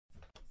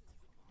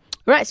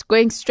Right,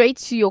 going straight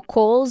to your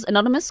calls.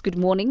 Anonymous, good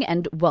morning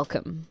and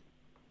welcome.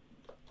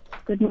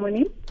 Good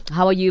morning.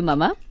 How are you,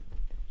 Mama?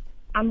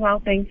 I'm well,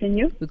 thanks, and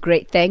you?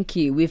 Great, thank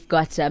you. We've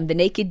got the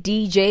Naked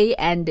DJ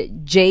and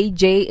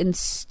JJ in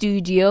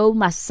studio,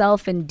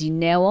 myself and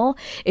Dineo.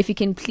 If you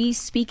can please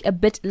speak a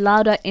bit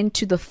louder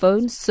into the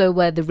phone so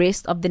the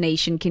rest of the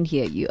nation can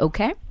hear you,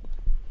 okay?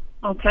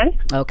 Okay.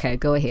 Okay,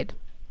 go ahead.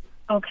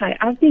 Okay,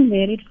 I've been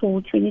married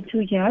for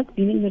 22 years,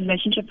 been in a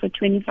relationship for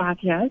 25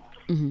 years.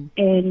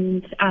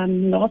 And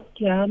last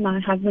year, my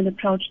husband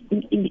approached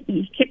me.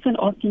 He kept on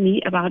asking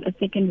me about a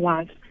second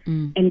wife,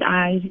 and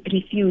I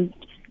refused.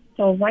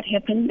 So what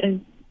happened is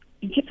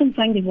he kept on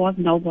saying there was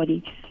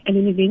nobody. And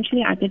then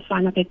eventually I did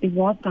find out that there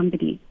was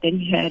somebody that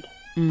he had.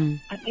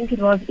 I think it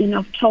was in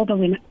October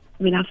when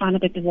I found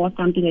out that there was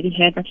something that he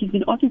had, but he's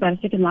been asking about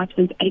a second wife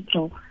since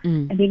April.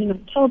 And then in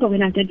October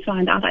when I did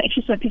find out, I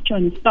actually saw a picture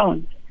on his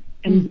phone.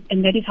 And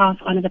that is how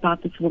I found out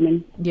about this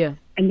woman. Yeah.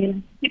 And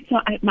then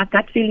my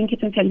gut feeling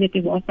kept on telling me that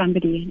there was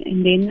somebody.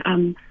 And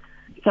then,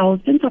 so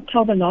since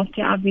October last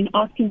year, I've been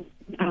asking,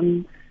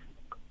 I'm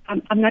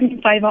not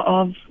in favor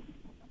of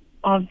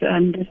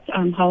this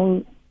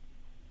whole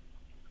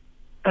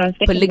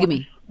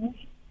Polygamy.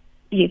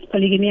 Yes,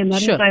 polygamy. I'm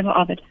not in favor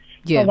of it.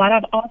 Yeah. So what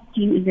I've asked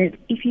him is that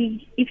if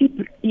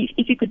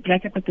he could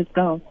break up with this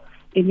girl,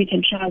 then we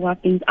can try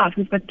work things out.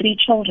 We've got 3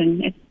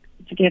 children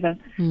together.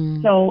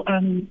 So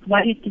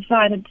what he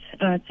decided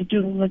to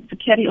do was to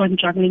carry on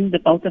juggling the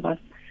both of us.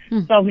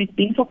 So we've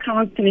been for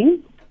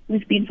counseling.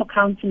 I've been for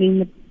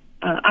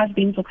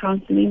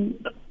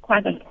counseling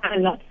quite a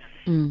lot.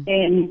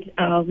 And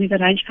we've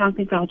arranged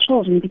counseling for our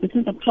children because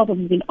since October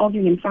we've been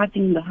arguing and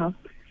fighting in the house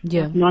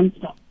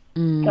non-stop.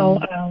 So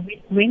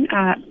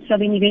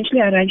then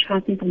eventually I arranged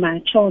counseling for my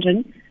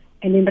children,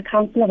 and then the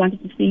counselor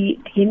wanted to see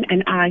him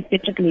and I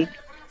separately.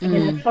 And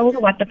then I told her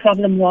what the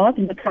problem was,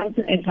 and the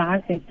counselor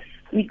advised that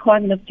we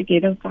can't live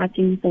together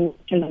fighting for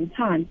a long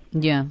time.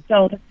 Yeah.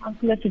 So the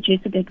counselor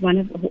suggested that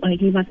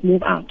he must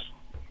move out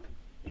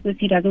because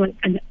he doesn't want.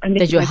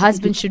 That your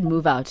husband should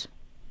move out.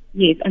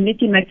 Yes, unless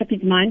he makes up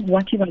his mind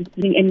what he wants,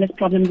 having endless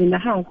problems in the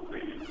house.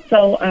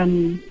 So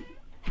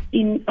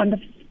in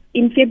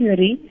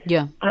February,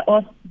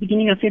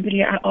 beginning of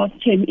February, I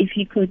asked him if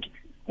he could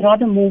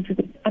rather move.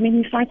 Because,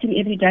 we're fighting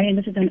every day, and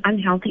this is an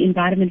unhealthy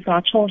environment for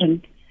our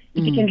children.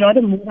 If he can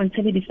rather move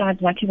until he decides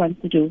what he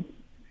wants to do.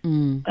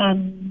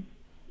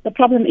 The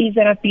problem is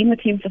that I've been with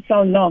him for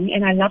so long,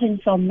 and I love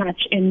him so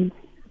much, and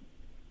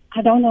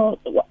I don't know.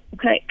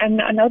 Okay, and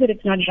I know that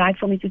it's not right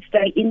for me to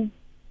stay in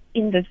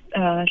this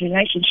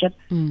relationship,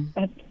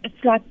 but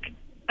it's like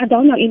I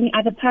don't know any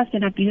other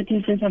person. I've been with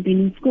him since I've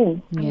been in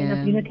school. I've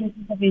been with him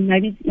since I've been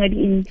maybe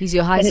in. He's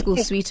your high school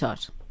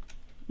sweetheart.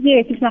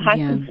 Yes, he's my high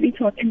school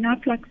sweetheart, and now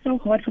it's like so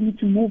hard for me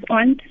to move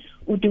on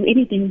or do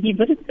anything. He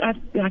visits us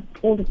like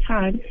all the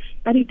time,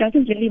 but he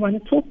doesn't really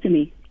want to talk to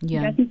me.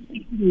 Yeah. He doesn't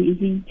speak to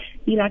me.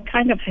 He like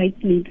kind of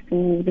hates me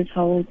for this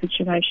whole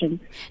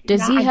situation.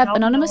 Does he have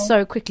Anonymous?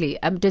 Sorry, quickly.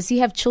 Does he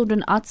have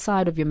children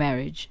outside of your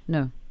marriage?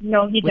 No.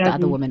 No, he doesn't. With the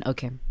other woman.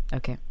 Okay.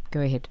 Go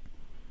ahead.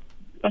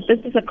 But this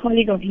is a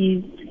colleague of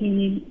his.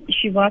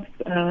 She works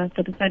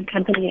for the same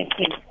company as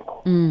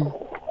him.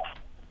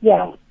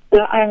 Yeah. So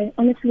I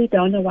honestly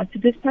don't know what to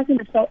do. This person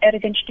is so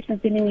arrogant. She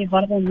keeps sending me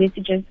horrible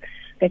messages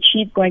that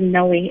she's going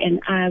nowhere, and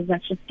I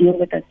must just deal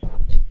with it.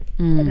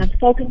 And I've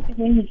spoken to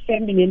him. His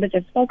family members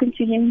have spoken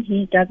to him.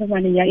 He doesn't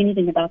want to hear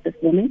anything about this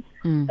woman.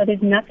 So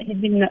there's nothing. There's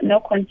been no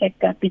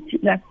contact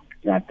between like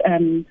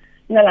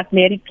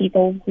married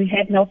people. We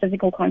had no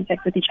physical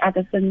contact with each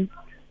other since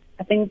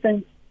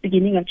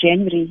beginning of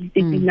January.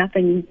 There's been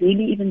nothing. We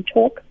really even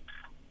talk.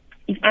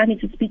 If I need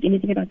to speak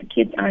anything about the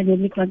kids, I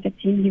normally contact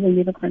him. He will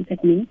never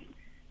contact me.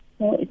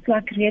 So it's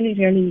like really,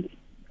 really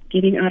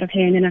getting out of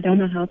hand, and I don't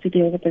know how to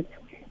deal with it.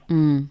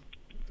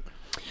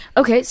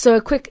 Okay, so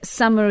a quick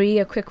summary,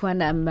 a quick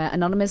one.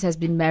 Anonymous has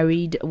been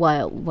married,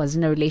 was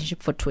in a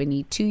relationship for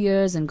 22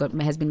 years and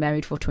has been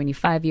married for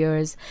 25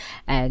 years.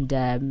 And,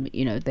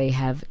 they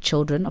have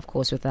children, of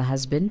course, with the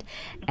husband.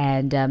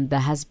 And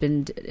the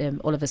husband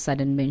all of a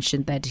sudden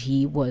mentioned that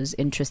he was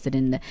interested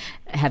in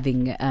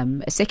having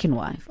a second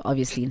wife,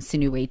 obviously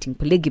insinuating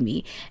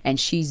polygamy. And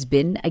she's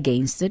been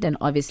against it. And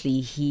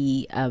obviously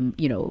he,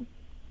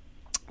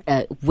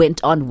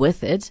 went on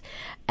with it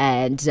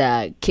and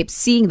kept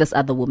seeing this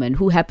other woman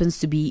who happens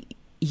to be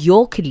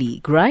your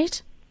colleague,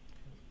 right?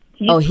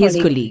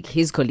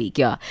 His colleague,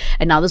 yeah.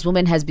 And now this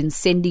woman has been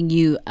sending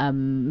you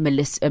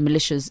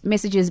malicious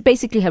messages,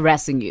 basically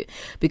harassing you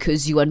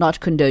because you are not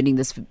condoning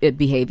this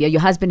behavior.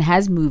 Your husband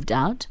has moved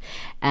out.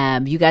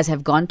 You guys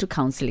have gone to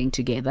counseling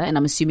together, and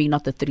I'm assuming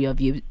not the three of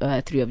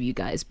you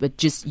guys, but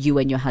just you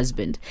and your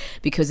husband,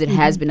 because it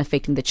has been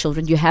affecting the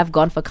children. You have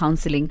gone for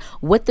counseling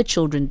with the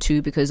children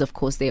too, because of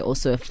course they're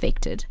also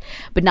affected.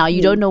 But now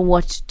you don't know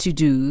what to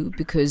do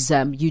because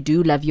you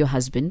do love your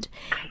husband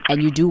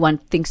and you do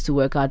want things to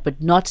work out,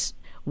 but not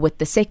with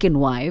the second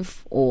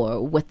wife,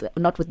 or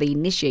not with the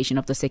initiation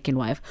of the second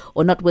wife,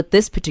 or not with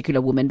this particular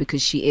woman, because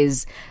she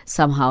is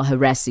somehow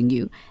harassing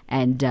you.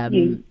 And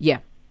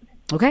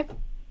okay.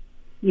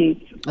 Yes.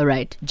 All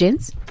right.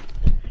 Gents?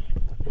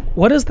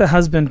 What does the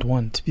husband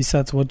want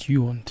besides what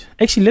you want?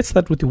 Actually, let's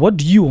start with you. What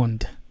do you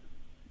want?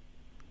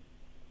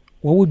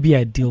 What would be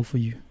ideal for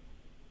you?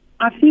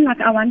 I feel like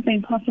I want the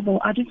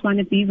impossible. I just want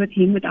to be with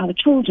him, with our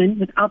children,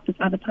 without this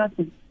other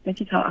person. That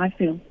is how I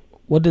feel.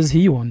 What does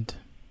he want?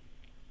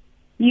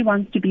 He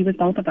wants to be with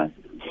both of us.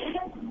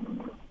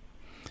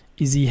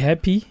 Is he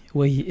happy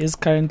where he is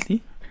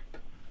currently?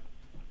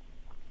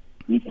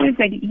 He says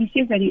that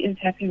he is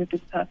happy with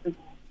this person.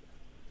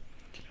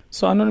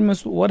 So,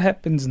 Anonymous, what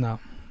happens now?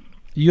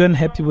 You're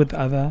unhappy with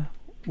other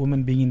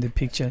women being in the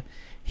picture.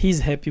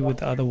 He's happy with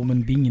the other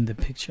woman being in the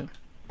picture.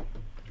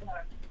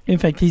 In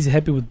fact, he's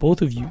happy with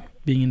both of you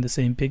being in the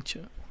same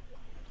picture.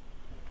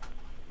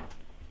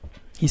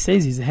 He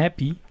says he's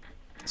happy.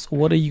 So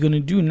what are you going to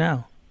do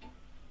now?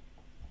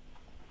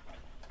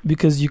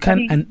 Because you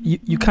can't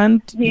you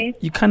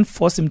can't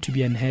force him to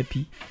be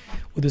unhappy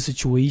with a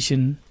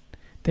situation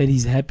that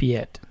he's happy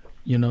at,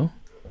 you know?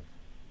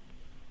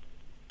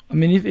 I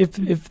mean,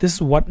 if this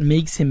is what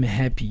makes him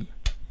happy,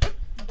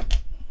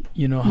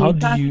 you know, how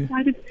do you...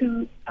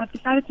 I've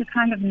decided to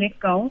kind of let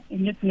go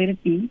and just let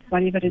it be,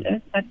 whatever it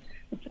is. But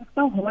it's just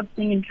so hard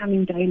seeing and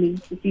coming daily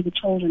to see the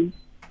children.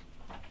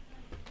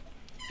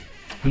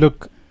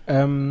 Look,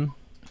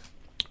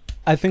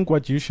 I think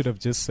what you should have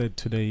just said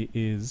today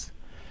is,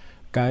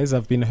 guys,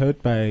 I've been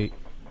hurt by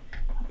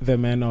the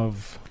man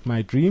of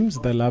my dreams,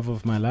 the love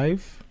of my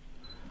life,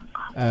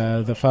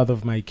 the father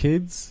of my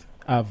kids.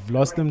 I've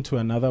lost them to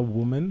another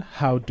woman.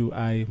 How do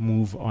I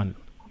move on?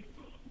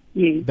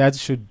 Yes. That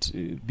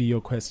should be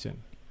your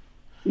question.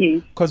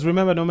 Yes. Because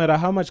remember, no matter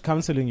how much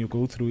counseling you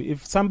go through,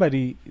 if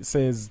somebody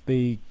says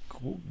they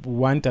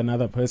want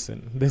another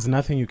person, there's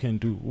nothing you can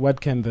do.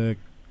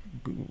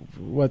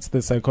 What's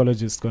the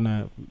psychologist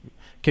gonna...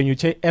 Can you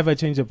ever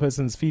change a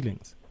person's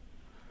feelings?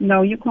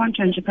 No, you can't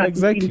change a person's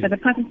Exactly. feelings. But the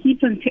person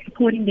keeps on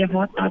pouring their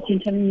heart out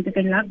and telling me that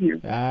they love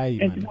you. Aye,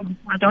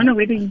 I don't know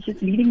whether he's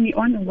just leading me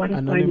on or what is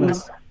going on.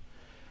 Anonymous.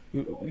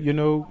 You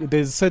know,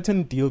 there's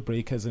certain deal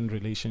breakers in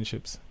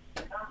relationships.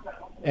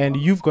 And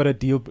you've got a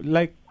deal...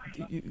 Like,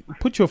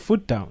 put your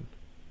foot down.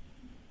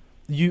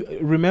 You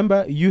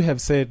remember, you have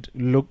said,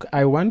 look,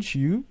 I want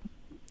to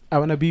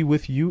be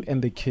with you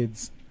and the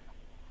kids.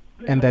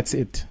 And that's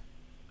it.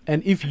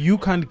 And if you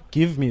can't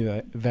give me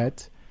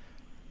that,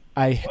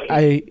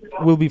 I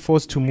will be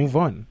forced to move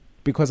on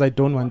because I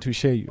don't want to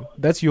share you.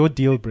 That's your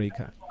deal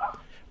breaker.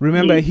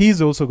 Remember,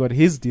 he's also got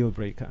his deal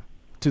breaker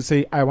to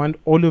say, I want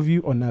all of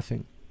you or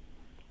nothing.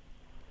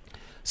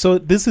 So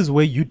this is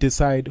where you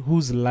decide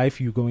whose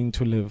life you're going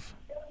to live.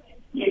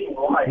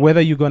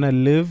 Whether you're going to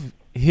live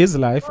his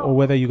life or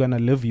whether you're going to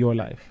live your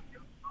life.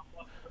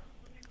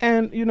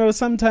 And, you know,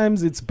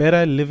 sometimes it's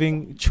better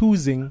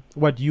choosing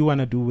what you want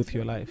to do with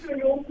your life.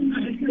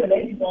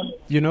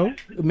 You know,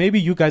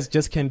 maybe you guys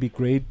just can be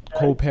great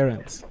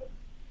co-parents.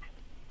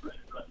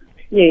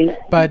 Yes.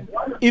 But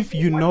if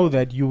you know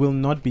that you will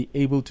not be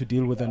able to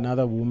deal with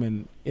another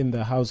woman in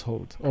the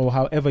household or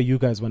however you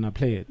guys want to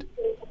play it,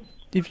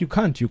 if you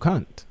can't, you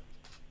can't.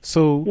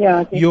 So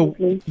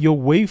your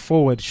way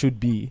forward should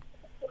be,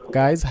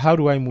 guys, how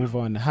do I move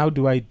on? How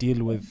do I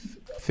deal with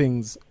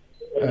things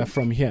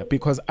from here?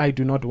 Because I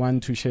do not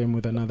want to share him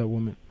with another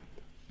woman.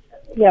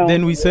 Yeah.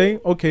 Then we say,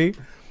 okay,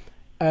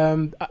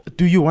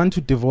 do you want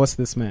to divorce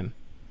this man?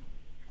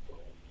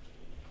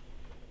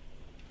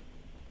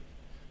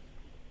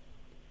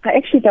 I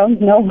actually don't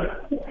know.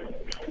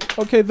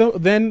 Okay,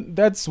 then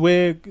that's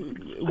where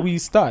we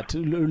start.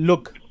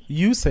 Look,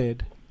 you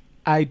said,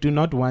 I do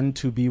not want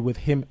to be with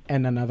him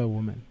and another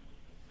woman.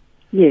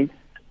 Yes.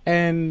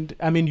 And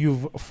I mean,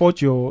 you've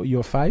fought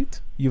your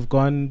fight. You've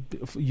gone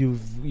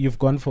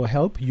for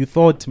help. You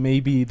thought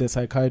maybe the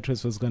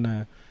psychiatrist was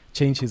gonna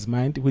change his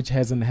mind, which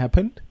hasn't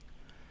happened.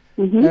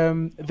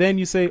 Mm-hmm. Then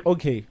you say,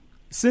 okay,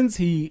 since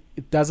he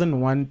doesn't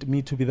want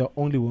me to be the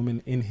only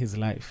woman in his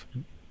life,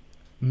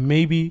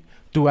 maybe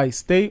do I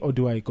stay or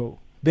do I go?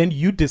 Then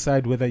you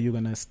decide whether you're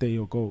gonna stay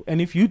or go. And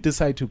if you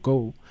decide to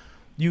go,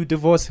 you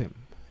divorce him.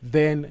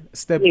 Then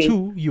step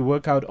 2, you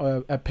work out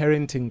a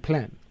parenting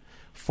plan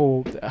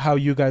for how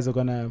you guys are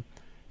gonna,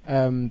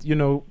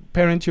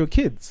 parent your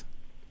kids.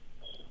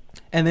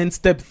 And then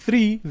step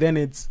 3, then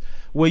it's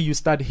where you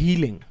start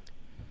healing.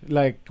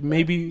 Like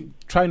maybe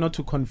try not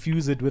to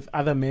confuse it with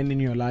other men in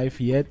your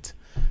life yet,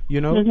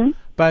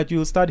 but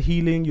you'll start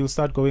healing. You'll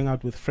start going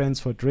out with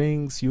friends for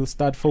drinks. You'll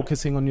start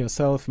focusing on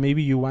yourself.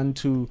 Maybe you want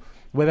to,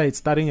 whether it's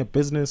starting a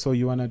business or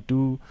you want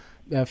to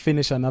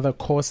finish another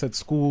course at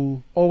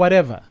school or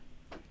whatever.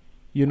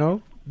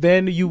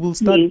 Then you will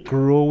start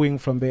growing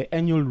from there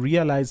and you'll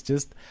realize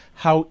just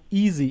how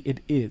easy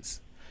it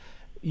is.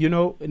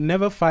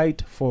 Never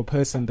fight for a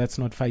person that's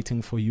not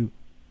fighting for you.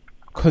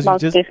 Because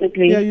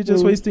you're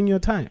just wasting your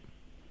time.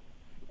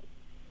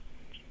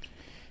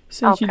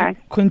 Essentially,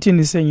 Quentin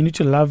is saying you need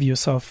to love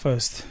yourself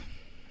first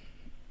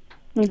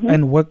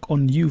and work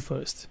on you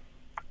first.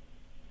 I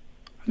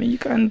mean, you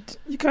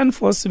can't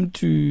force him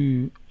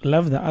to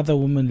love the other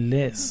woman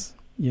less,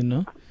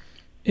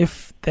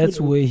 if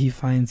that's where he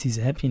finds his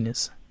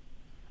happiness.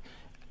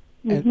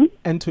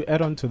 And to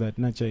add on to that,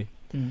 Najee,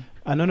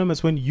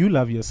 Anonymous, when you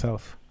love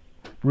yourself,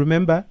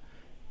 remember,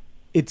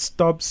 it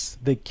stops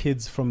the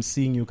kids from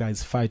seeing you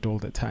guys fight all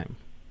the time.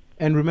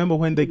 And remember,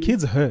 when the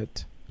kids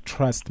hurt,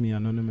 trust me,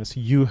 Anonymous,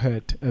 you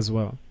hurt as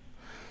well.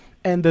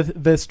 And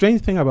the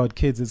strange thing about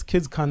kids is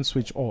kids can't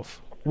switch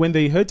off. When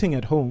they're hurting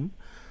at home,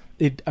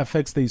 it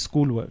affects their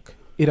schoolwork.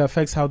 It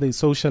affects how they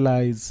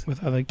socialize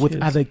with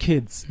other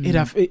kids.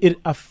 It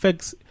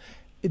affects.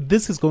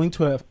 This is going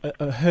to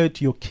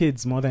hurt your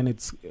kids more than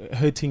it's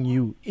hurting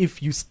you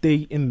if you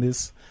stay in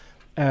this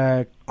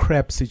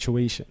crap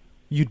situation.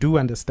 You do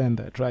understand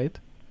that, right?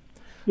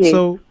 Yes.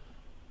 So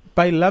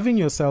by loving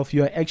yourself,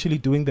 you are actually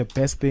doing the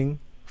best thing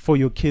for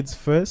your kids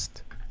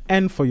first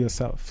and for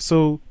yourself.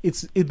 So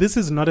this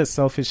is not a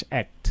selfish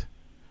act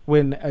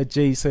when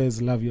Jay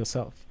says love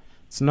yourself.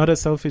 It's not a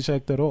selfish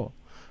act at all.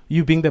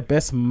 You being the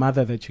best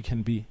mother that you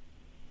can be.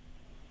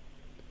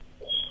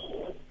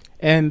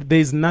 And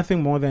there's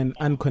nothing more than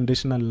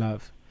unconditional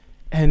love.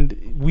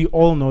 And we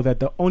all know that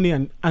the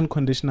only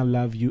unconditional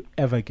love you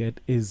ever get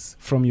is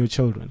from your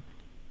children.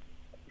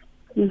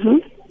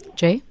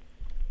 Jay?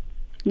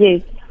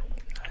 Yes.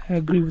 I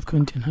agree with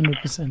Quentin,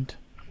 100%.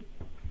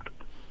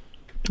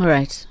 All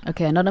right.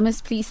 Okay,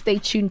 Anonymous, please stay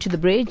tuned to the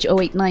bridge.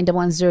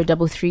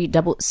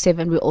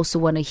 089-110-3377. We also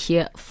want to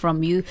hear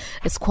from you.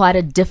 It's quite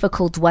a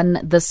difficult one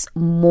this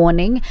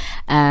morning.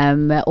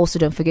 Also,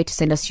 don't forget to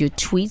send us your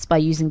tweets by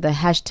using the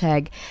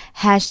hashtag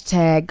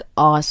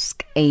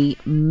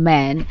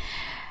 #AskAman.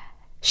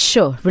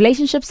 Sure,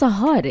 relationships are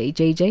hard,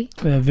 JJ?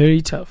 They're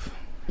very tough.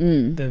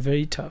 They're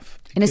very tough.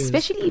 And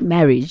especially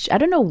marriage. I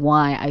don't know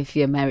why I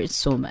fear marriage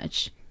so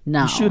much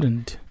now. You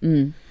shouldn't.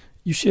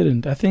 You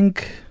shouldn't. I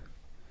think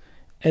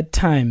at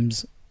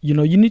times, you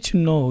need to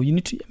know.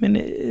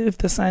 If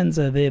the signs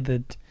are there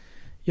that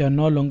you're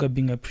no longer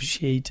being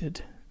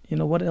appreciated,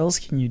 what else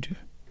can you do?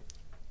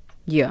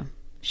 Yeah,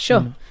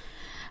 sure.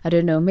 I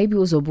don't know. Maybe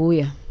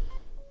uzobuya.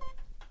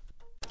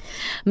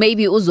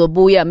 Maybe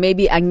uzobuya,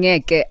 maybe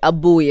angeke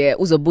abuye,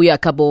 uzobuya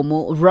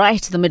kabomu.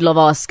 Right in the middle of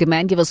Ask a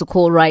Man. Give us a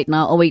call right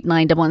now,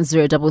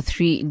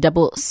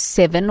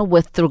 089-110-3377,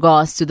 with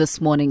regards to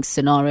this morning's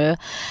scenario.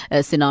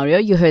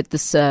 You heard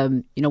this,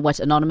 what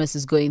Anonymous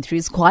is going through.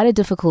 It's quite a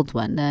difficult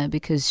one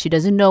because she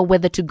doesn't know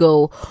whether to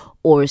go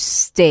or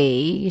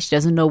stay. She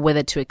doesn't know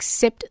whether to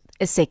accept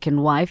a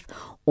second wife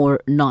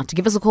or not.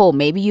 Give us a call.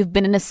 Maybe you've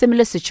been in a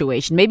similar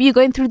situation. Maybe you're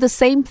going through the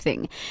same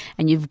thing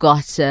and you've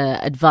got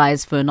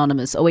advice for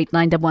Anonymous.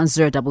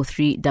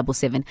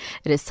 089-110-3377.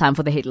 It is time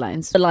for the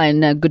headlines. The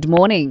line, good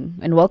morning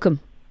and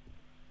welcome.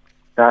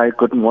 Hi,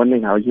 good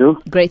morning. How are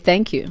you? Great,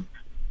 thank you.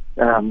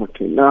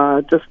 Okay. Now,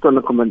 I just want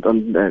to comment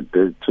on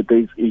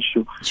today's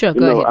issue. Sure,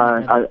 go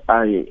ahead.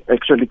 I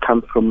actually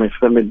come from a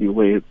family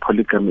where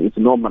polygamy is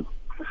normal.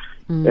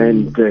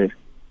 And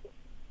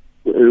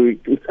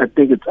I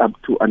think it's up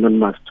to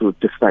Anonymous to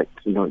decide.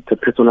 It's a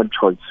personal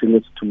choice. She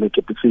needs to make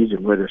a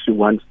decision whether she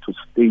wants to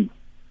stay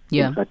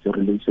in such a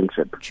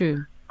relationship.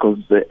 True.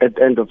 Because at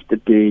the end of the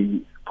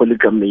day,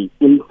 polygamy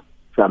in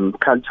some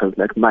cultures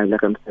like mine,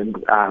 like I'm saying,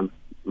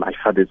 my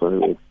father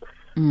was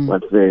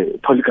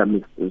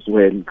polygamist as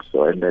well.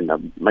 So, and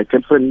then my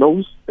girlfriend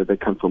knows that I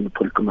come from a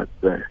polygamous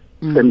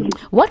family.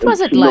 What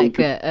was it like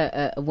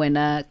when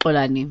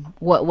Xolani?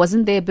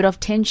 Wasn't there a bit of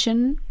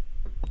tension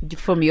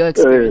from your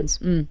experience?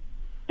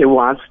 There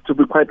was, to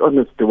be quite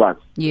honest, there was.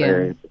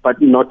 Yeah.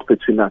 But not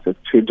between us as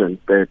children,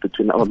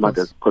 between our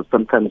mothers, because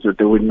sometimes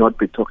they will not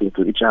be talking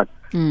to each other.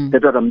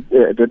 That's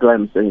why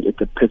I'm saying it's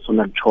a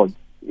personal choice.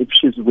 If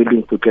she's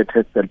willing to get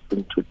herself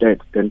into that,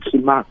 then she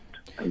must.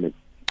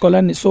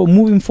 Xolani, so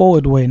moving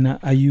forward, when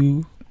are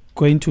you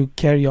going to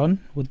carry on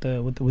with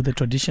the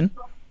tradition?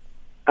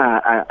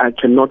 I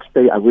cannot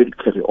say I will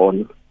carry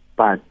on,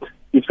 but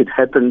if it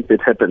happens,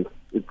 it happens.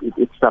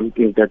 It's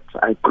something that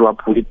I grew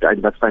up with,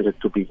 and I find it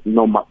to be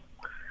normal.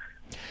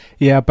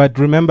 Yeah, but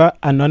remember,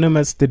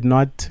 Anonymous did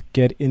not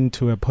get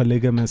into a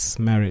polygamous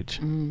marriage.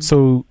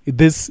 So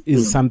this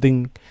is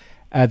something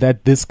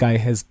that this guy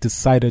has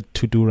decided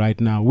to do right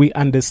now. We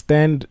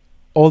understand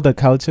all the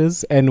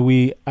cultures and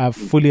we are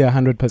fully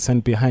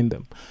 100% behind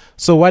them.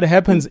 So what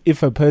happens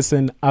if a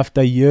person,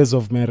 after years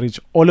of marriage,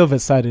 all of a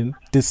sudden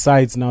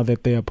decides now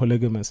that they are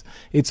polygamous?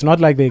 It's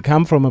not like they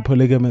come from a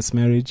polygamous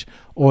marriage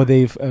or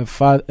their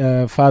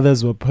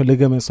fathers were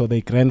polygamous or their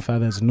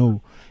grandfathers.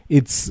 No,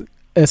 it's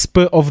a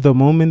spur of the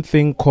moment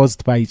thing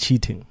caused by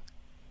cheating.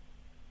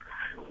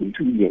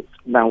 Yes.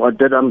 Now,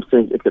 that I'm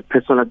saying it's a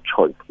personal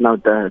choice. Now,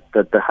 the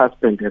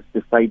husband has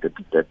decided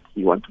that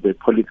he wants to be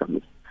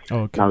polygamous.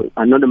 Okay. Now,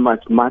 Anonymous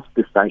must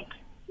decide,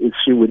 is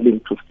she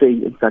willing to stay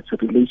in such a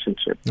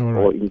relationship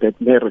or in that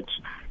marriage?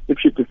 If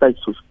she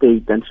decides to stay,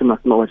 then she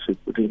must know what she's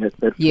putting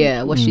herself into.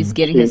 Yeah, what she's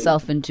getting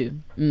herself into.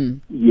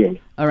 Yes.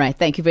 All right.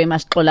 Thank you very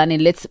much,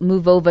 Xolani. Let's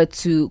move over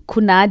to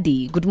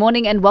Kunadi. Good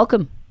morning and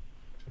welcome.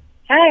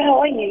 Hi, how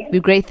are you? We're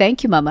great.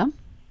 Thank you, Mama.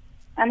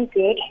 I'm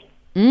good.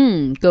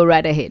 Go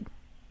right ahead.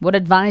 What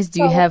advice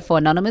do you have for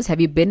Anonymous? Have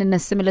you been in a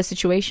similar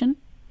situation?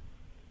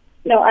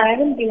 No, I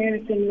haven't been in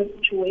a similar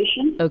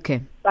situation.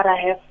 Okay. But I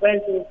have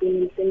friends who have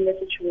been in similar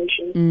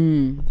situations.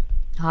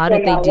 How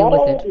did they deal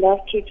with it? What I would love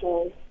to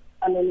tell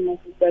Anonymous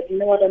is that, you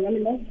know what,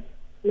 Anonymous?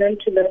 Learn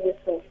to love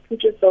yourself.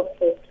 Put yourself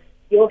first.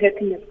 Your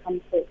happiness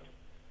comes first.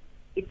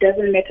 It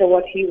doesn't matter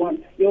what he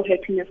wants. Your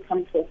happiness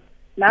comes first.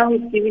 Now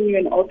he's giving you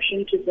an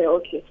option to say,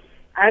 okay,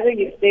 either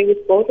you stay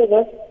with both of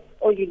us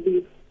or you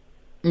leave.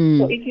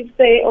 So if you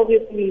stay,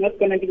 obviously you're not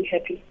going to be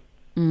happy.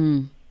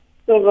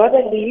 So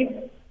rather leave.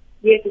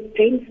 Yes, it's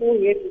painful.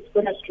 Yes, it's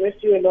going to stress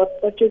you a lot,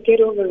 but you get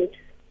over it.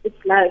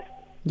 It's life.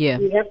 Yeah.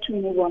 You have to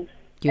move on.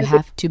 You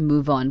have to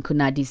move on,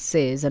 Kunadi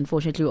says.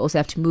 Unfortunately, we also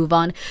have to move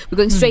on. We're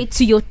going straight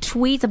to your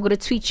tweets. I'm going to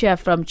tweet here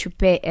from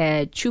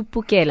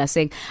Chupukela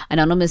saying,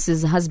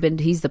 Anonymous's husband,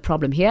 he's the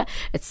problem here.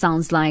 It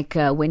sounds like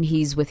when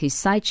he's with his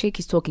side chick,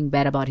 he's talking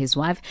bad about his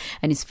wife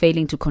and he's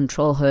failing to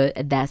control her.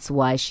 That's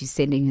why she's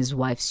sending his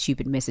wife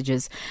stupid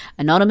messages.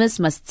 Anonymous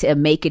must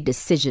make a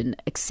decision,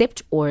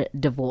 accept or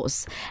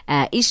divorce.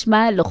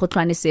 Ishmael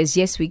Lokhotwane says,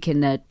 yes, we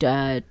can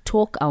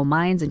talk our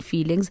minds and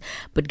feelings,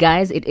 but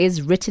guys, it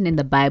is written in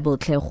the Bible,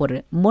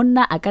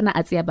 Monna akana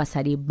atia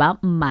basari ba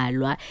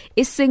malwa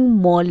ising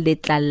mo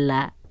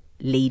letlala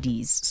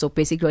ladies. So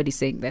basically what he's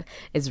saying that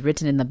it's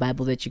written in the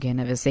Bible that you can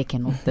have a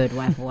second or third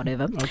wife or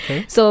whatever.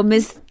 Okay. So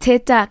Miss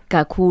Teta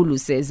Kakulu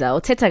says,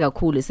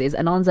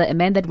 Anonza, a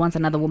man that wants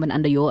another woman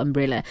under your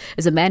umbrella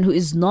is a man who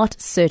is not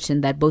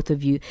certain that both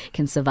of you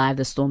can survive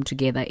the storm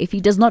together. If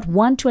he does not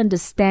want to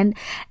understand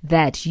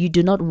that you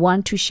do not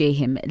want to share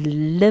him,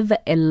 live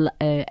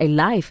a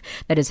life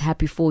that is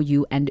happy for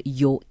you and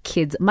your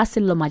kids.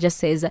 Marcelo Maja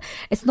says,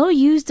 it's no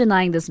use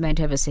denying this man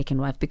to have a second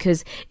wife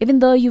because even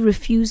though you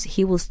refuse,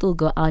 he will still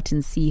go out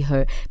and see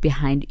her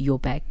behind your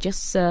back.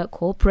 Just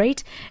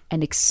cooperate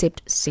and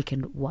accept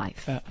second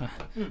wife.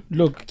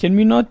 Look, can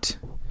we not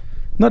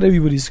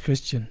everybody's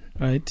Christian,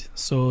 right?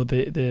 So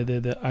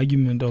the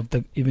argument of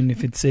the even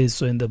if it says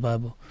so in the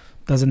Bible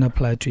doesn't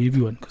apply to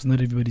everyone because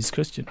not everybody's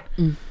Christian.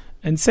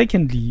 And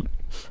secondly,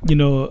 you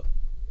know,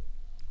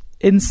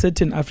 in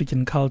certain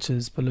African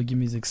cultures,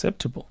 polygamy is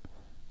acceptable,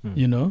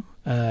 you know,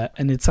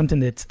 and it's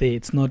something that's there.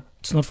 It's not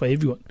for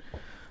everyone.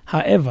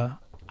 However,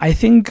 I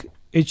think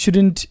it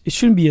shouldn't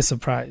be a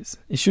surprise.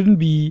 It shouldn't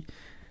be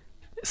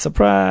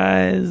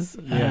surprise.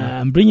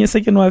 I'm bringing a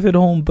second wife at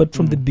home, but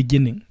from the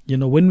beginning, you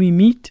know, when we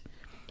meet,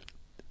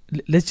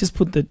 let's just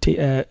put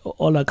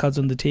all our cards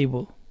on the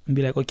table and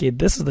be like, okay,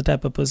 this is the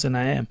type of person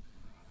I am.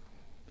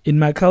 In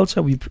my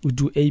culture, we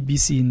do A, B,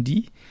 C, and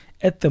D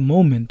at the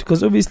moment,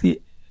 because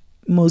obviously,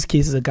 in most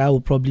cases, a guy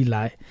will probably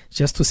lie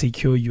just to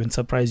secure you and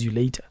surprise you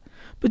later.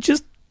 But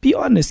just be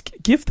honest.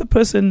 Give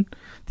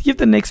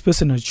the next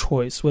person a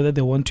choice whether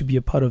they want to be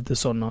a part of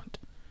this or not.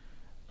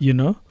 You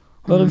know?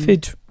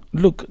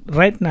 Look,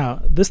 right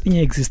now, this thing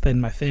exists in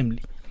my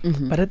family.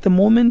 But at the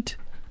moment,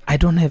 I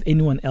don't have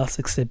anyone else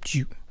except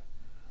you.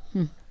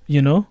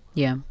 You know?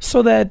 Yeah.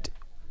 So that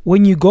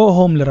when you go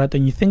home, Lerato,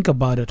 and you think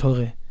about it,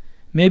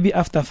 maybe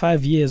after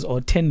 5 years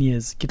or 10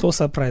 years, kitlo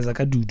surprise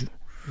akadudu.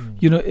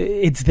 You know,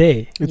 it's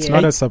there. It's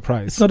not a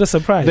surprise. It's not a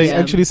surprise. They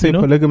actually say,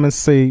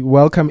 polygamists say,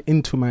 welcome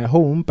into my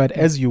home, but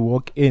as you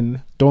walk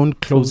in, don't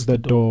close the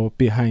door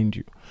behind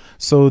you.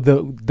 So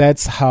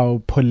that's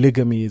how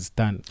polygamy is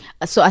done.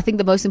 So I think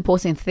the most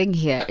important thing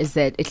here is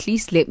that at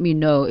least let me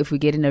know if we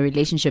get in a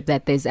relationship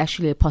that there's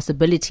actually a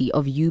possibility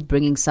of you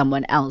bringing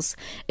someone else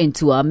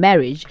into our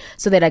marriage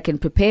so that I can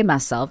prepare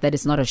myself, that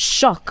it's not a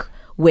shock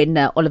when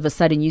all of a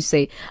sudden you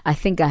say, I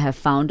think I have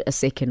found a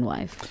second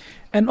wife.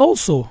 And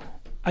also,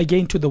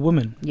 again to the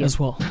women as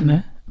well,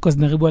 because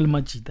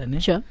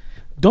sure,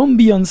 don't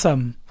be on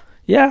some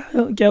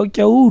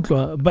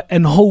but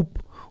and hope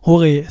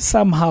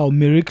somehow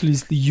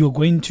miraculously you're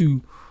going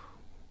to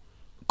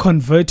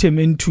convert him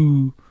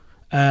into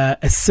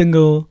a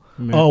single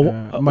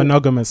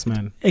monogamous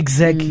man.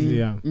 Exactly.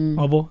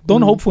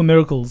 Don't hope for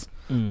miracles.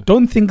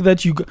 Don't think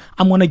that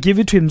I'm going to give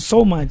it to him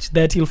so much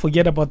that he'll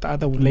forget about the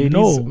other woman.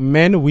 Ladies,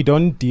 men, we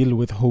don't deal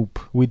with hope.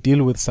 We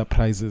deal with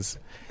surprises.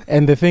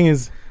 And the thing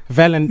is,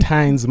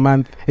 Valentine's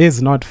month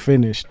is not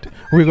finished.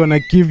 We're going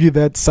to give you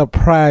that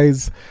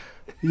surprise,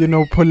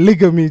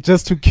 polygamy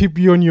just to keep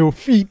you on your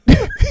feet.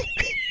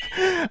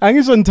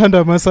 Angisho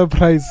ntanda ma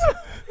surprise.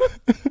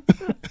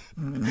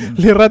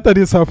 Lirata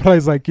di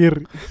surprise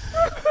akiri.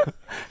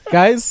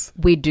 Guys,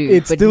 we do,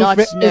 it's but still not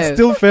it's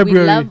still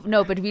February.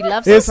 But we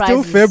love surprises. It's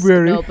still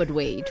February. No, but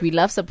wait, we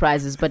love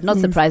surprises, but not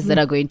surprises that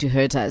are going to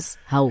hurt us.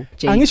 How?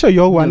 Angisho,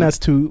 you want us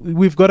to.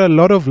 We've got a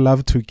lot of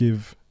love to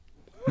give.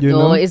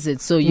 Is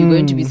it? So you're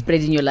going to be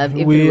spreading your love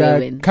everywhere?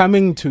 We are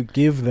coming to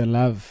give the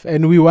love,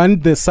 and we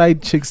want the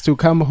side chicks to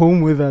come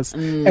home with us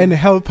and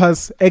help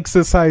us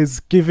exercise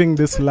giving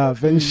this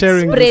love and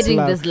sharing spreading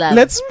this love.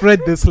 Let's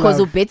spread this love. Because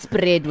you bet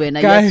spread when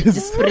I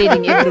just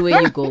spreading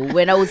everywhere you go.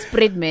 When I was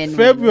spread, man.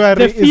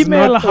 February, the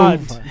female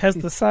heart has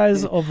the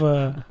size of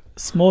a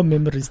small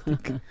memory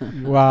stick.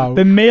 Wow.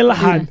 The male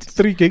heart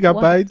 3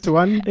 gigabytes,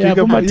 1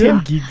 gigabyte, 10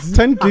 gigs.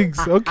 10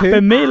 gigs. Okay.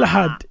 The male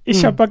heart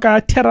is a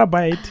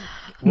terabyte.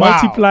 Wow.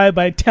 Multiply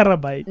by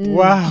terabyte.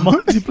 Wow.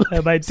 Multiply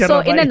by terabyte. So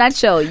in a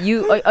nutshell,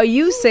 are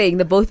you saying,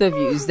 the both of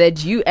you, is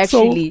that you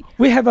actually... So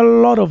we have a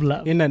lot of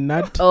love. In a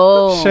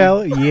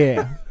nutshell,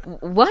 yeah.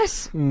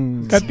 What?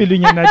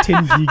 Kapelunyana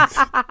 10 gigs.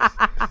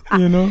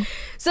 You know?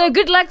 So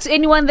good luck to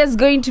anyone that's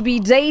going to be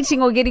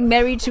dating or getting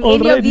married to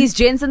any of these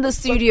gents in the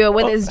studio,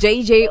 whether it's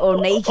JJ or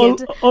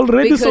Naked.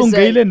 Already so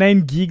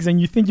 9 gigs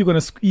and you think you're going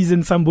to squeeze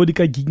in somebody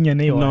ka gig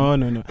nyane?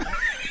 No.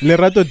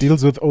 Lerato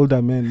deals with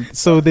older men.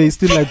 So they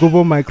still like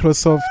Google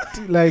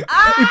Microsoft, like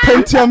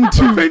Pentium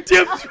 2.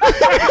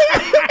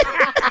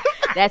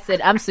 That's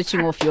it. I'm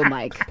switching off your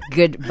mic.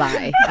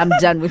 Goodbye. I'm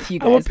done with you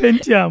guys. Our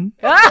Pentium.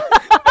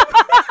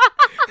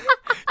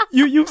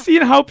 You've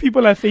seen how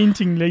people are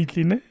fainting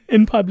lately, ne?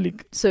 In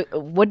public. So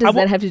what does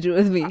that have to do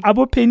with me?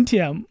 Abo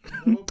Pentium.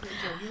 You'll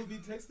be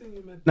texting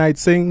him at night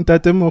saying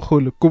Tate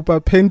Mogolo, Kupa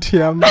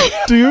Pentium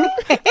 2.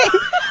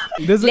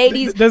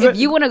 Ladies, if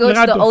you want to go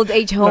to the old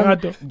age home,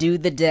 do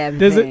the damn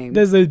thing.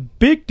 There's a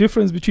big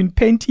difference between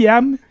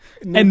Pentium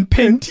and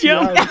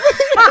Pentium.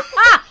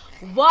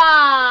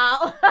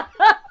 Wow.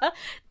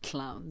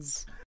 Clowns.